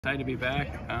Excited to be back.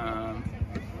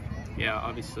 Yeah,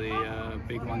 obviously a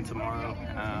big one tomorrow.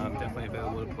 Definitely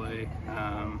available to play,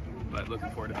 but looking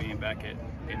forward to being back at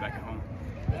home.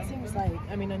 It seems like,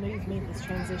 I mean, I know you've made this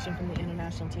transition from the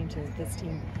international team to this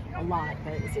team a lot,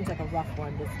 but it seems like a rough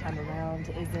one this time around.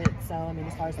 Is it so? I mean,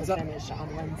 as far as the finish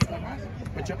on Wednesday.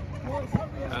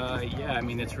 Yeah, I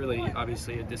mean, it's really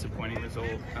obviously a disappointing result.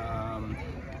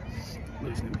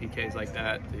 Losing in PKs like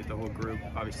that, the whole group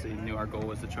obviously knew our goal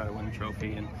was to try to win the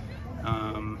trophy, and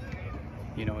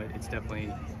you know, it's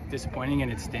definitely disappointing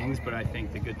and it stings. But I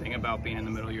think the good thing about being in the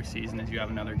middle of your season is you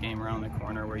have another game around the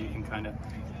corner where you can kind of,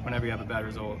 whenever you have a bad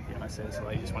result, you know, I say this a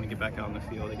lot, you just want to get back out on the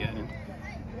field again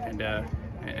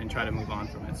and try to move on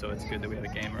from it. So it's good that we have a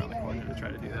game around the corner to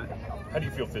try to do that. How do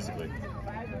you feel physically?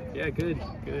 Yeah, good.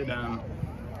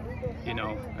 You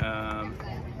know.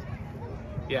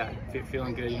 Yeah,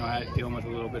 feeling good. You know, I had dealing with a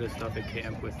little bit of stuff at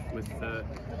camp with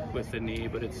the knee,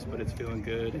 but it's feeling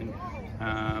good, and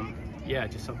yeah,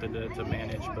 just something to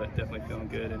manage, but definitely feeling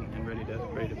good and ready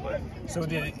to play. So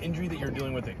the injury that you're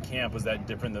dealing with at camp, was that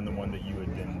different than the one that you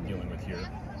had been dealing with here?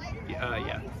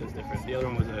 Yeah, it's different. The other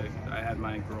one was I had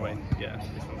my groin. Yeah,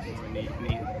 this one was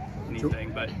a knee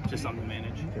thing, but just something to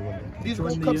manage. These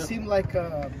World Cups seem like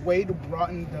a way to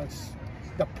broaden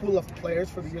the pool of players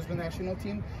for the U.S. national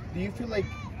team. Do you feel like,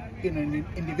 in an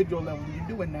individual level, you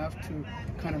do enough to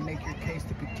kind of make your case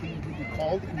to continue to be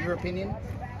called, in your opinion?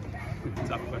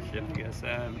 Tough question, I guess.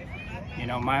 You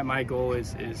know, my goal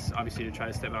is obviously to try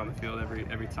to step out on the field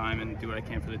every time and do what I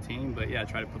can for the team. But yeah,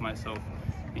 try to put myself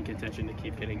in contention to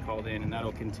keep getting called in, and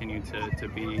that'll continue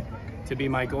to be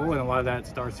my goal. And a lot of that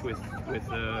starts with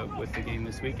the game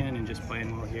this weekend and just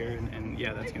playing well here. And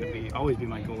yeah, that's going to always be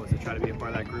my goal, is to try to be a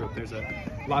part of that group. There's a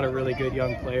lot of really good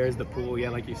young players. The pool, yeah,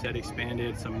 like you said,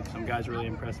 expanded. Some guys really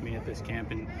impressed me at this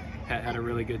camp and had a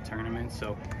really good tournament.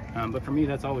 So, but for me,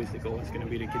 that's always the goal. It's going to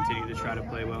be to continue to try to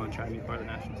play well and try to be part of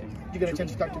the national team. Did you get a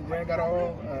chance to talk to Greg at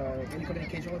all? Any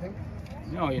communication with him?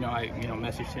 No, you know, I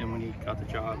messaged him when he got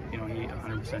the job. You know, he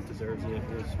 100% deserves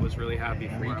it. Was really happy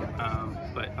for him.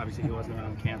 But obviously he wasn't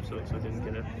around camp, so I didn't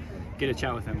get a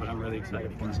chat with him. But I'm really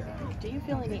excited for him. Do you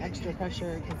feel any extra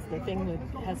pressure? Because the thing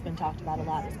that has been talked about a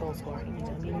lot is goal scoring. You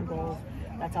know, needing goals.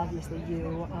 That's obviously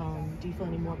you. Do you feel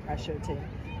any more pressure to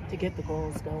get the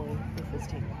goals going with this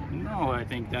team? No, I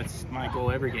think that's my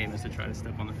goal every game, is to try to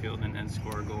step on the field and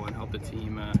score a goal and help the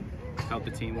team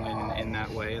win in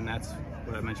that way. And that's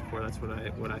what I mentioned before. That's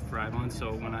what I thrive on.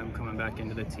 So when I'm coming back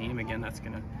into the team again, that's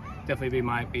gonna definitely be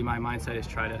my mindset, is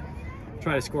try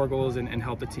to score goals and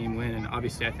help the team win. And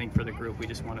obviously, I think for the group, we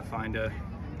just want to find a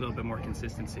little bit more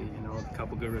consistency. You know, a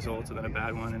couple good results and then a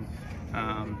bad one, and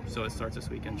so it starts this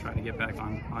weekend, trying to get back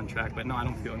on track. But no, I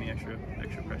don't feel any extra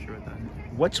pressure with that.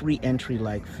 What's re-entry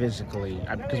like physically?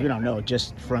 Because we don't know.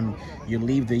 Just from you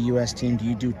leave the U.S. team, do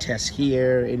you do tests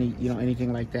here?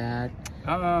 Anything like that?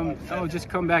 Just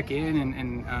come back in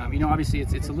and you know, obviously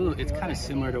it's kind of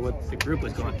similar to what the group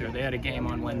was going through. They had a game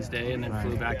on Wednesday and then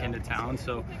flew back into town.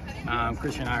 So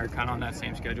Christian and I are kind of on that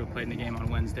same schedule. Played in the game on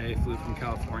Wednesday, flew from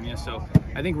California. So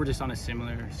I think we're just on a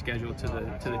similar schedule to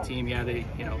the team. Yeah, they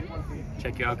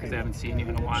check you out because they haven't seen you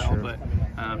in a while, but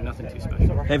nothing too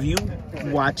special. Have you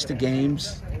watched the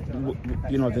games?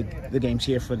 You know, the games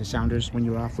here for the Sounders when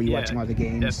you were off? Were you watching all the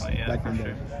games? Definitely, yeah, for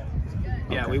sure.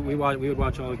 Yeah, okay. we would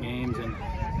watch all the games, and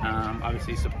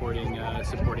obviously supporting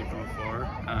from afar.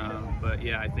 But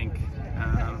yeah, I think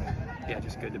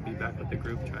just good to be back with the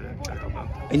group, try to help out.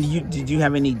 And did you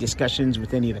have any discussions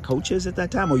with any of the coaches at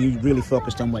that time, or you really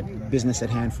focused on what business at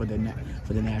hand for the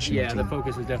national team? Yeah, the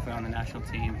focus was definitely on the national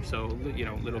team. So you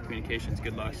know, little communications,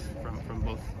 good luck from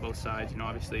both sides. You know,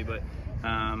 obviously, but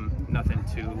nothing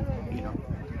too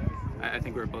I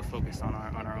think we were both focused on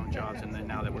our own jobs, and then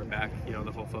now that we're back, you know,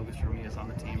 the whole focus for me is on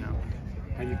the team now.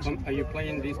 Are you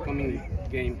playing this coming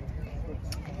game?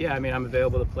 Yeah, I mean, I'm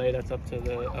available to play. That's up to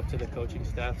the coaching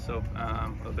staff, so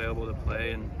available to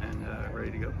play and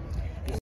ready to go.